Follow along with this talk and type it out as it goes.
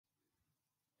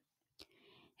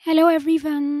Hello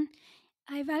everyone.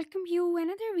 I welcome you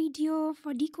another video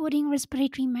for decoding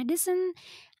respiratory medicine,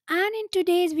 and in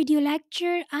today's video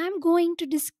lecture I'm going to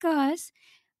discuss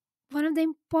one of the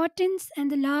important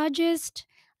and the largest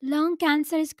lung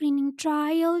cancer screening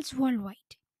trials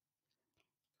worldwide.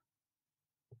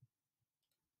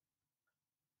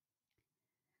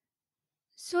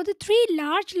 So the three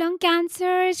large lung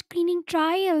cancer screening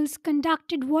trials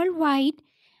conducted worldwide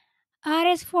are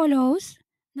as follows.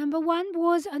 Number 1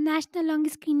 was a national lung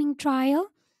screening trial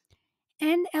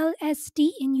NLST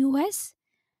in US.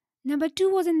 Number 2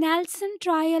 was a Nelson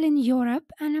trial in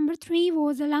Europe, and number 3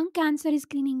 was a lung cancer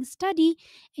screening study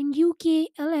in UK,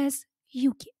 LS,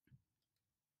 UK.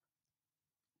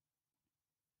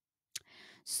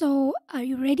 So, are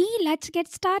you ready? Let's get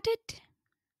started.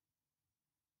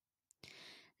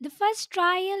 The first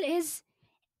trial is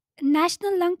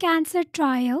National Lung Cancer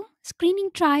Trial,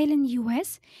 screening trial in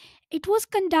US. It was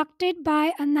conducted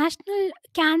by a National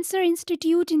Cancer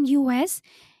Institute in US.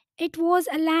 It was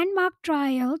a landmark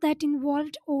trial that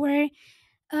involved over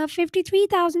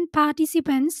 53,000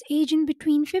 participants aged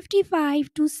between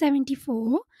 55 to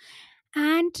 74,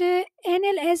 and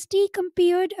NLST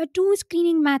compared two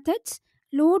screening methods: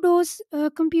 low dose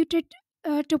computed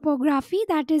topography,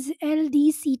 that is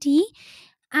LDCT,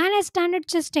 and a standard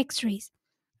chest x rays.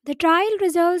 The trial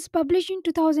results published in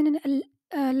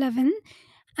 2011,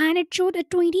 and it showed a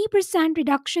 20%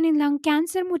 reduction in lung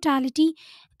cancer mortality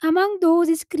among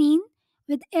those screened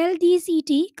with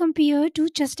LDCT compared to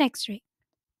chest x ray.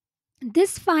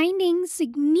 This finding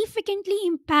significantly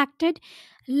impacted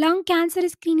lung cancer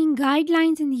screening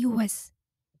guidelines in the US.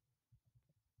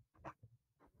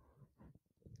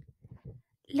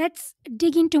 Let's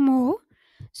dig into more.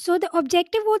 So, the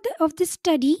objective of this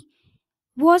study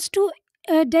was to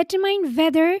determine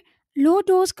whether low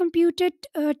dose computed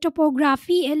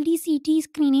topography LDCT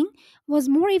screening was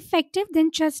more effective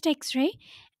than chest x ray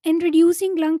in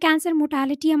reducing lung cancer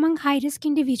mortality among high risk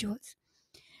individuals.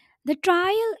 The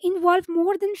trial involved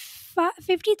more than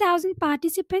 50,000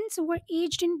 participants who were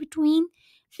aged in between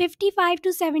 55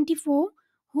 to 74,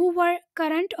 who were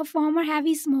current or former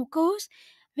heavy smokers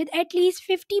with at least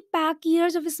 50 pack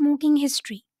years of smoking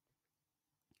history.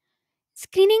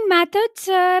 Screening methods: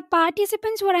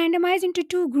 participants were randomized into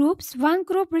two groups. One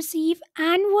group received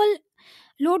annual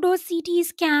low dose CT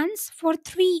scans for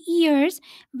 3 years,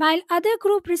 while other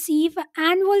group received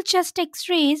annual chest x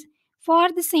rays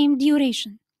for the same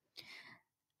duration.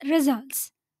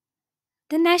 Results: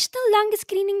 the National Lung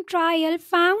Screening Trial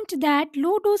found that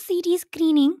low dose CT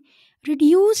screening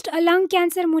reduced a lung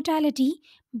cancer mortality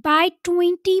by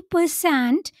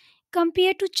 20%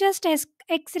 compared to chest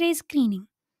x ray screening.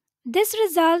 This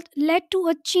result led to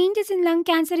a changes in lung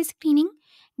cancer screening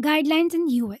guidelines in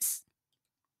US.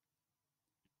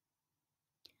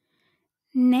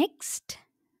 Next,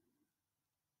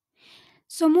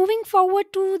 so moving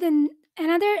forward to the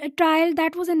another trial,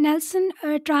 that was a Nelson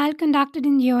trial conducted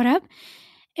in Europe.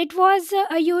 It was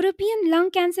a European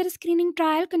lung cancer screening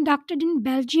trial conducted in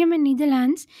Belgium and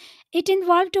Netherlands. It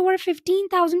involved over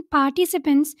 15,000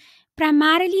 participants,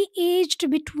 primarily aged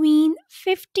between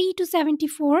 50 to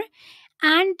 74,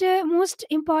 and most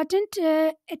important,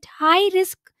 at high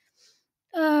risk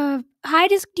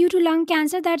due to lung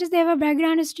cancer, that is, they have a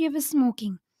background history of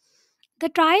smoking. The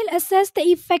trial assessed the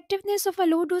effectiveness of a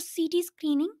low dose CT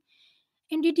screening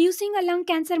in reducing a lung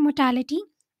cancer mortality.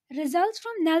 Results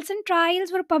from Nelson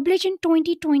trials were published in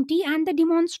 2020, and they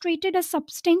demonstrated a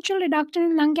substantial reduction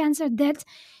in lung cancer deaths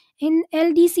in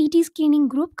LDCT screening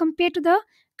group compared to the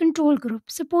control group,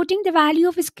 supporting the value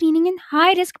of screening in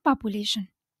high risk population.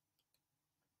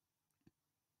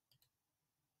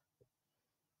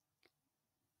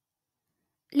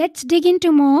 Let's dig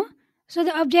into more. So,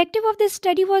 the objective of this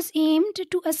study was aimed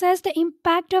to assess the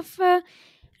impact of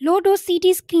low dose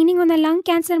CT screening on the lung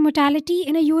cancer mortality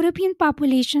in a European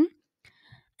population.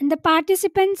 And the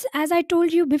participants, as I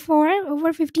told you before,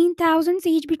 over 15,000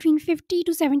 aged between 50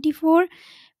 to 74,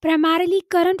 primarily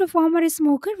current or former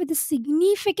smoker with a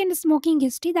significant smoking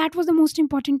history. That was the most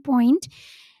important point.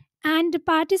 And the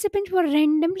participants were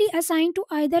randomly assigned to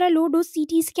either a low dose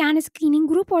CT scan screening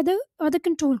group or the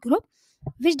control group,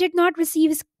 which did not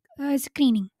receive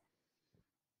screening.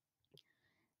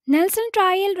 Nelson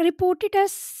trial reported a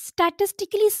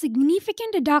statistically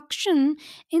significant reduction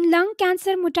in lung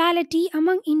cancer mortality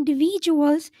among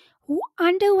individuals who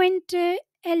underwent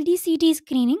LDCT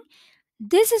screening.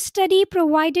 This study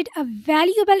provided a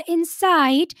valuable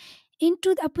insight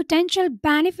into the potential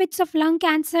benefits of lung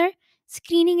cancer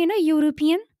screening in a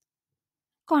European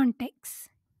context.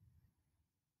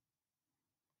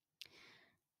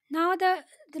 Now,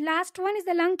 The last one is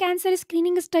the lung cancer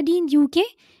screening study in UK.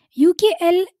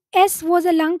 UKLS was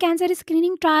a lung cancer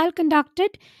screening trial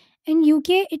conducted in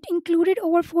UK. It included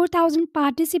over 4,000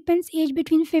 participants aged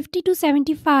between 50 to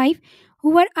 75 who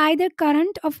were either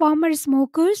current or former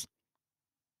smokers.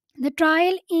 The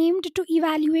trial aimed to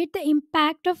evaluate the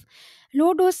impact of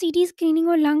low dose CT screening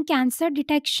on lung cancer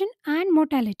detection and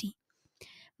mortality.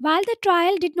 While the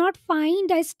trial did not find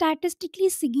a statistically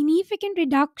significant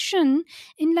reduction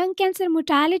in lung cancer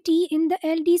mortality in the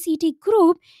LDCT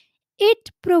group,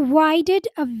 it provided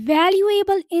a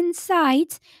valuable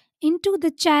insights into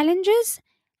the challenges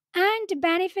and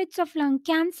benefits of lung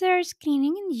cancer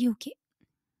screening in UK.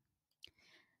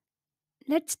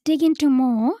 Let's dig into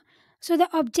more. So the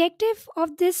objective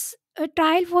of this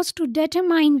trial was to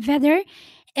determine whether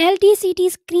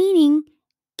LDCT screening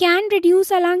can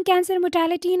reduce a lung cancer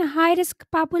mortality in a high risk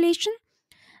population.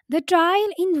 The trial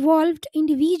involved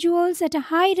individuals at a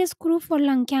high risk group for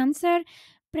lung cancer,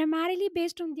 primarily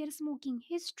based on their smoking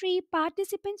history.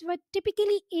 Participants were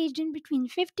typically aged in between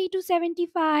 50 to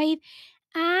 75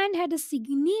 and had a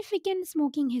significant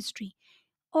smoking history.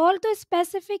 Although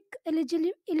specific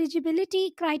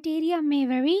eligibility criteria may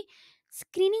vary,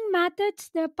 screening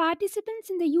methods, the participants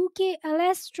in the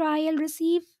UKLS trial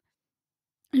receive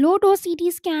low dose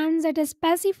CT scans at a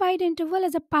specified interval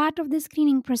as a part of the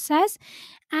screening process,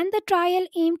 and the trial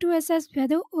aimed to assess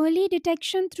whether early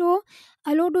detection through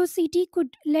a low dose CT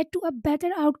could lead to a better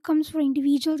outcomes for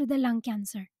individuals with a lung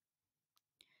cancer.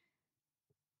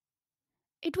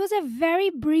 It was a very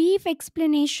brief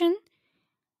explanation.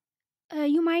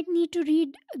 You might need to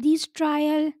read these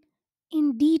trial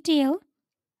in detail.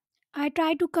 I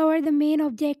try to cover the main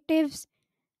objectives,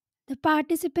 the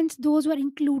participants, those were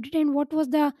included, and what was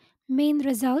the main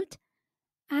result.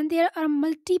 And there are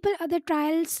multiple other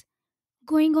trials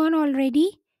going on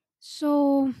already,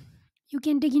 so you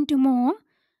can dig into more.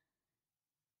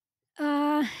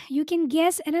 You can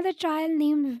guess another trial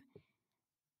named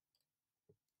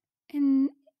in,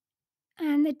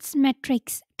 and it's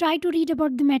metrics. Try to read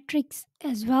about the metrics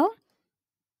as well.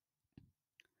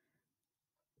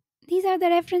 These are the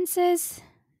references.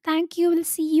 Thank you. We'll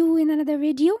see you in another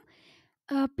video.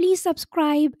 Please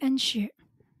subscribe and share.